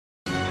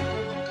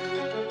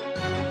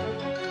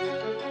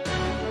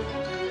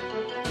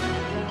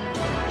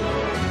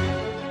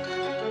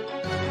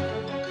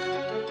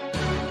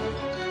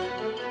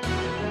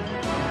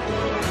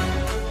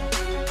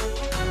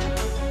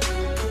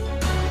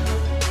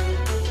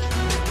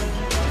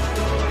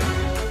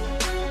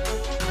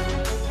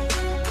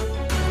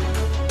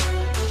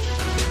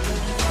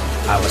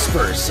I was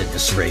first in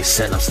this race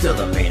and I'm still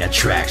the main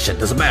attraction.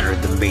 Doesn't matter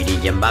the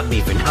medium, I'm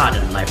even hot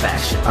in live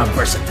action. I'm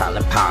versatile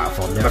and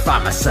powerful, never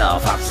find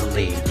myself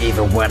obsolete.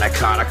 Even when I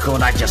caught a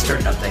cold, I just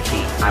turned up the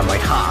heat. I'm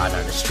white hot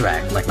on this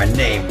track like my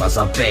name was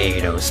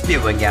Albedo,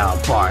 spewing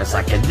out bars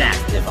like an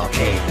active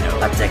volcano.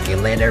 A decade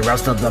later, I'm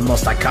still the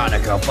most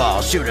iconic of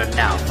all, shooting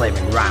out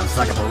flaming rhymes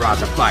like a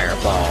barrage of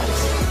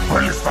fireballs.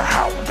 Raise the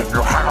hound in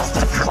your house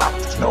if you out.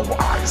 No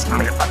eyes,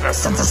 me other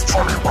senses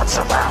tell me what's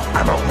around.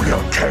 I'm a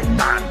real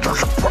canine, you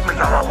can put me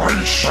on a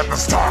leash. When the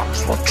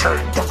stars will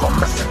change, they'll go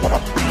missing with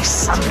a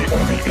beast. I'm the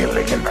only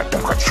alien that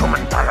don't got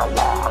human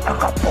dialogue. I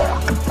got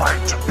bark and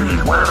bite,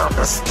 beware of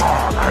the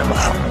star. I'm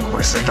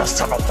hungry, so just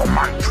set up the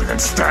mind tree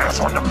instead.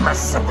 When you're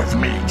messing with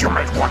me, you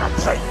might wanna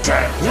play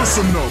dead.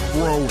 Listen up,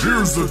 bro,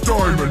 here's the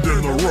diamond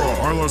in the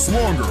rough. I last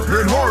longer,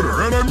 hit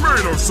harder, and I'm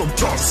made of some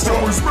tough stuff.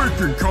 Always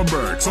making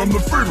comebacks, I'm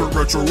the favorite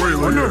retro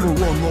alien. I never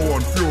run low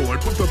on fuel, I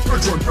put the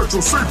bitch on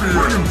Petro Sapien.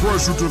 Bringing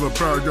pressure to the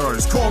bad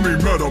guys, call me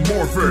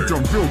metamorphic.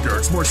 I'm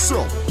Vilgax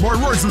myself, my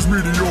rise is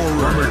meteoric.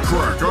 I may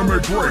crack, I may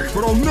break,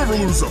 but I'll never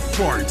lose a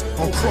fight.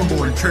 I'll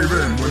crumble and cave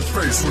in when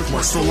faced with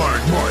my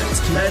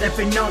stalagmites. Let it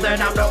be known that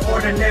I'm no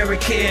ordinary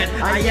kid.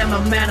 I am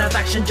a man of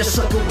action, just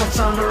look at what's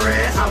on the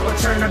wrist. I will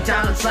turn them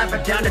down and slap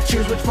it down to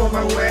choose which form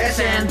I wish.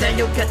 And then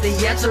you'll get the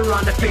answer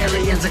on if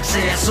aliens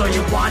exist. So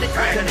you want it,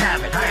 then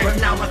have it. But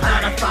now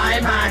without a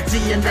fight, my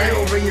DNA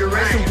over your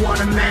race. You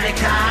want a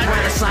mankind,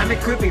 where the slimy,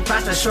 creepy,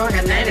 fast and strong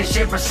in any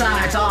shape or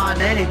size.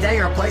 On any day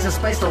or place in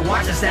space to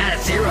watch us at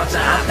its zero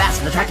time. Fast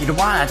and attract you to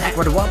want to attack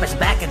where the woman's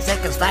back in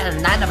seconds, flat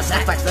and 9 of a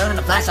sack, flash, in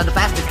the flash on the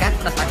fast, we can't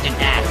the fucking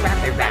dad.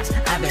 Rapid raps,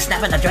 I've been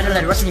snapping,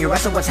 adrenaline rushing, you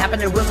wrestle what's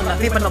happening, wheels on my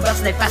people, no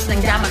belts, they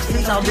fastening down, my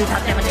sleeves all do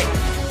hot damage.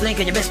 Blink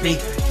and you miss me,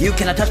 you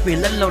cannot touch me,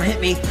 let alone hit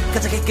me,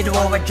 cause I can't get to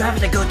overdrive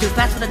and I go too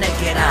fast for the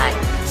naked eye.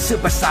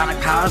 Supersonic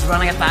powers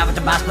running at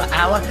 500 miles per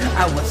hour.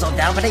 I was so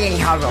down, but they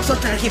ain't hollow, so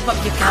try to keep up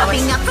your cowards.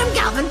 Popping up from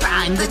Galvin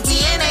Prime, the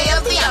DNA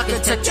of the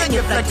architecture.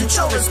 Genuflect and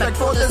show respect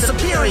for the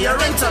superior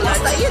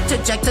intellect. I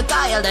interject a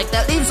dialect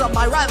that leaves all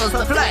my rivals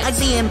perplexed. I'd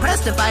be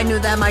impressed if I knew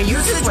that my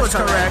usage was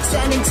correct.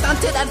 Standing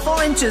stunted at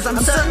 4 inches, I'm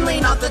certainly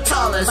not the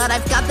tallest, but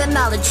I've got the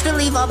knowledge to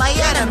leave all my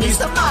enemies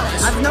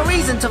demolished. I've no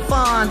reason to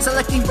fawn,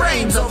 selecting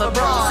brains over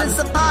brawn, since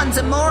the pawns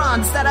and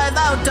morons that I've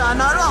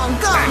outdone are long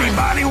gone.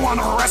 Anybody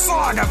wanna wrestle?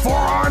 I got 4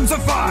 arms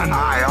of fun.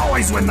 I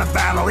always win the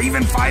battle,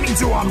 even fighting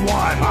 2-on-1.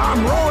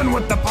 I'm rolling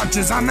with the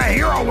punches, I'm the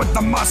hero with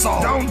the muscle.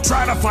 Don't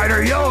try to fight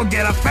or you'll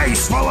get a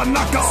face full of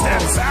knuckles.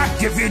 Step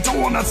back if you don't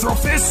wanna throw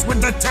fists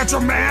with the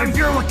Tetra Man. If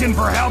you're looking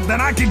for help,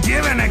 then I can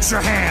give an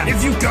extra hand.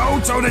 If you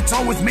go toe to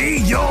toe with me,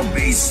 you'll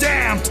be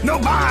stamped.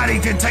 Nobody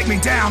can take me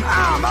down,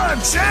 I'm a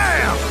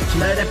champ.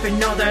 Let it be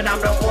known that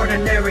I'm no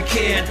ordinary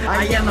kid.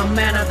 I am a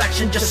man of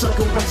action, just look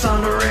at what's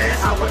on the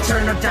wrist. I will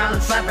turn them down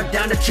and slap it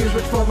down to choose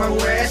which form I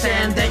wish.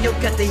 And then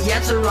you'll get the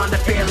answer on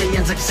if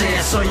aliens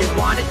exist. So you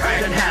want it,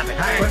 then have it.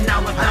 But now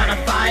without a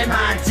fight,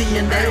 my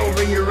DNA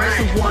over your race.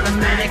 You want a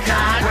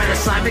mankind, where the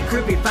slimy,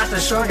 creepy, fast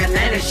and strong in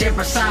any shape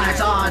or size.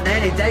 On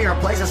any day or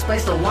place in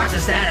space to watch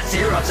us at its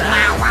zero time.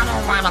 Now I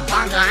don't wanna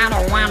bug you, I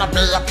don't wanna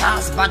be a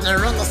pest, but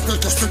you're in a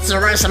sticky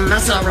situation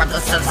messing with the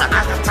system.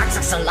 I got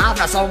toxic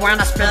saliva, so when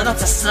I spit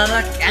it's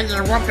acidic, and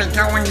you won't be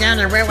going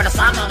anywhere with a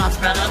sound that I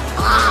spit it.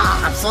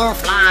 I'm so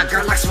fly,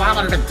 girl, like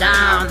swallowing me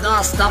down.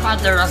 The stuff I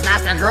do is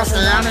nasty and gross to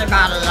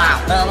anybody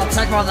out. It'll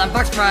take more than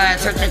bug spray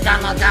to take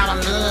down the doubt on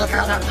me,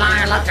 cause I'm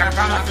flying like a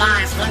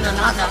butterfly, swinging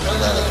like a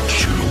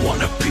bee. You don't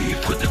wanna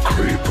beef with the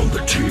creep from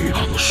the T.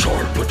 I'm a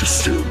sharp but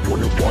distilled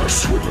when you wanna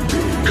swim with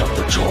me. Got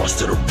the jaws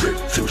that are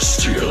ripped through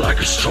steel like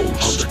a stone.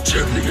 I'm the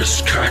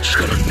deadliest catch,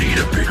 gonna need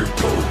a bigger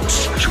boat.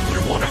 You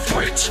wouldn't wanna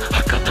fight,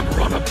 I got them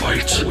run a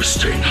bite. Always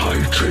staying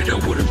hydrated,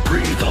 I wouldn't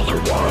breathe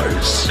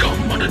otherwise.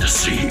 Come under the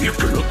sea if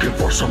you're looking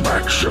for some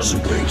action.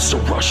 Ain't so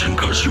rushing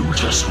cause you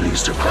just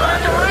needs to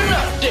crack it.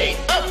 Update,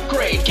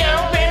 upgrade,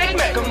 galvanic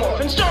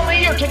mechamorph.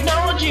 Installing your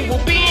technology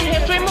will be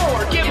enhanced way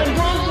more. Given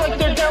rules like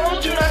their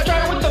demos, do not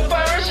try with the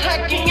virus.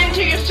 Hacking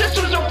into your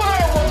systems or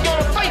firewall's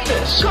gonna fight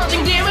this.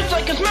 Causing damage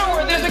like a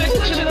malware, there's a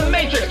glitch in the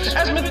matrix.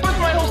 As myth-birth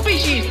my whole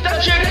species,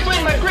 that should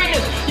explain my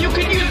greatness. You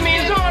could use me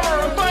as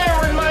armor or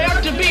fire in my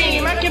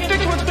octa-beam. I can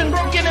fix what's been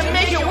broken and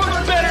make it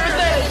work better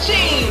than it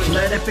seems.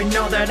 Let it be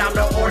known that I'm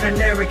no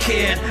ordinary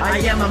kid. I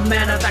am a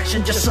man of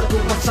action, just look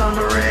at what's on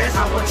the wrist.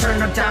 I will turn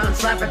them down and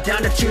slap it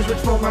down to choose which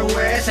form I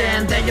wish.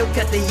 And then you'll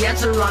get the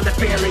answer on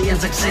if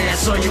aliens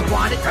exist. So you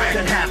want it,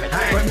 then have it.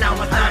 But now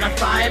without a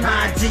fight,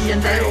 my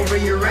DNA over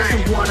your race.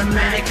 You want a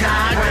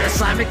mankind, where the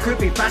slimy,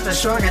 creepy, fast and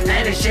strong in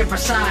any shape or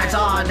size.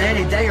 On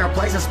any day or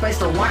place in space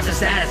to watch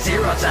us at its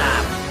zero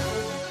time.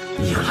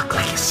 You look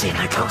like you've seen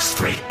a ghost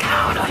freak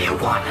out. All you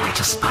want are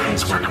just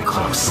spines when I'm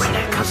close. When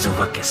it comes to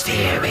what gets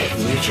fear, it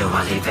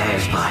usually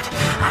varies, but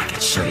I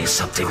can show you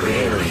something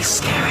really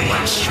scary.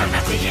 Western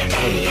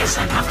DNA is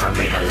enough for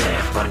me to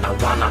live, but no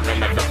one I'm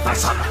in a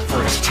device on a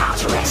foolish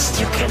child's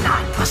wrist. You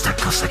cannot bust a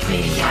ghost like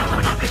me, I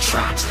will not be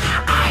trapped.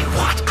 I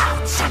want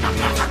out and I'm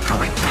never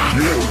going back.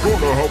 You're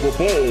gonna have a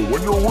ball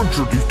when you're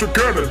introduced to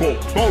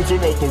Cannonbolt, bouncing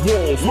off the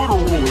walls,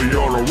 literally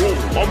on a roll.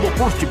 I'm the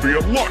first to be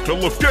unlocked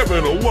and left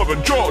Kevin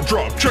 11 jaw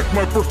drop. Check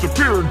my first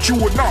appearance, you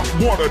would not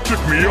wanna tick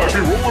me off. I'd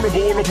be rolling and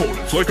bowling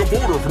opponents like a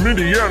boulder from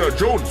Indiana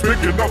Jones,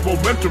 picking up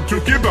momentum to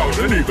give out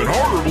an even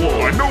harder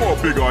blow. I know how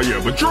big I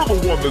am, but you're the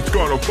one that's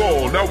gonna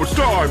fall. Now it's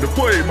time to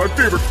play my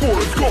favorite sport,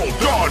 it's called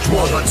dodgeball.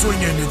 Well, I'm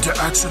swinging into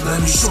action,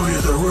 let me show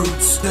you the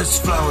roots. This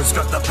flower's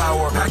got the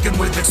power, packing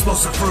with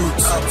explosive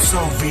fruits. I'm so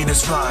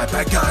Venus fly,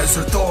 bad guys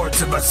are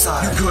thorns in my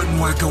side. You couldn't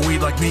work a weed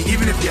like me,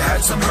 even if you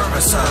had some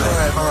herbicide.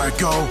 Wherever I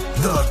go,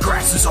 the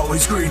grass is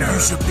always greener. You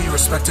should be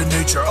respecting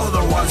nature,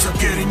 otherwise I'm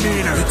getting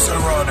meaner. It's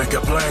ironic,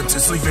 a plant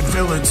is leaving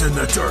villains in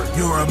the dirt.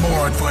 You're a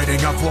moron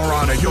fighting a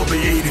florana, you'll be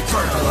eating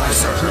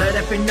fertilizer. Let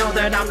it be known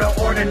that I'm no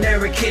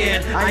ordinary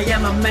kid. I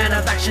am a man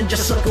of action,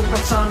 just look at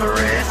what's on the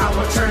wrist. I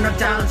will turn it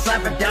down and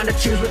slap it down to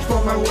choose which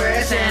form I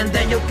wish. And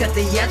then you'll get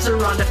the answer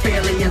on if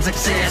aliens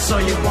exist. So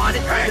you want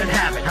it, you can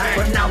have it.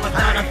 But now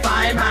without a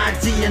fight, my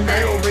DNA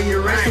will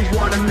rearrange to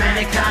one of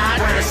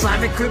mankind. Where the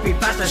slimy, creepy,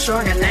 faster,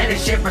 strong in any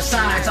shape or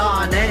size.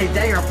 On any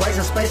day or place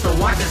and space to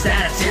watch this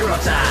at it's hero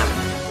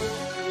time.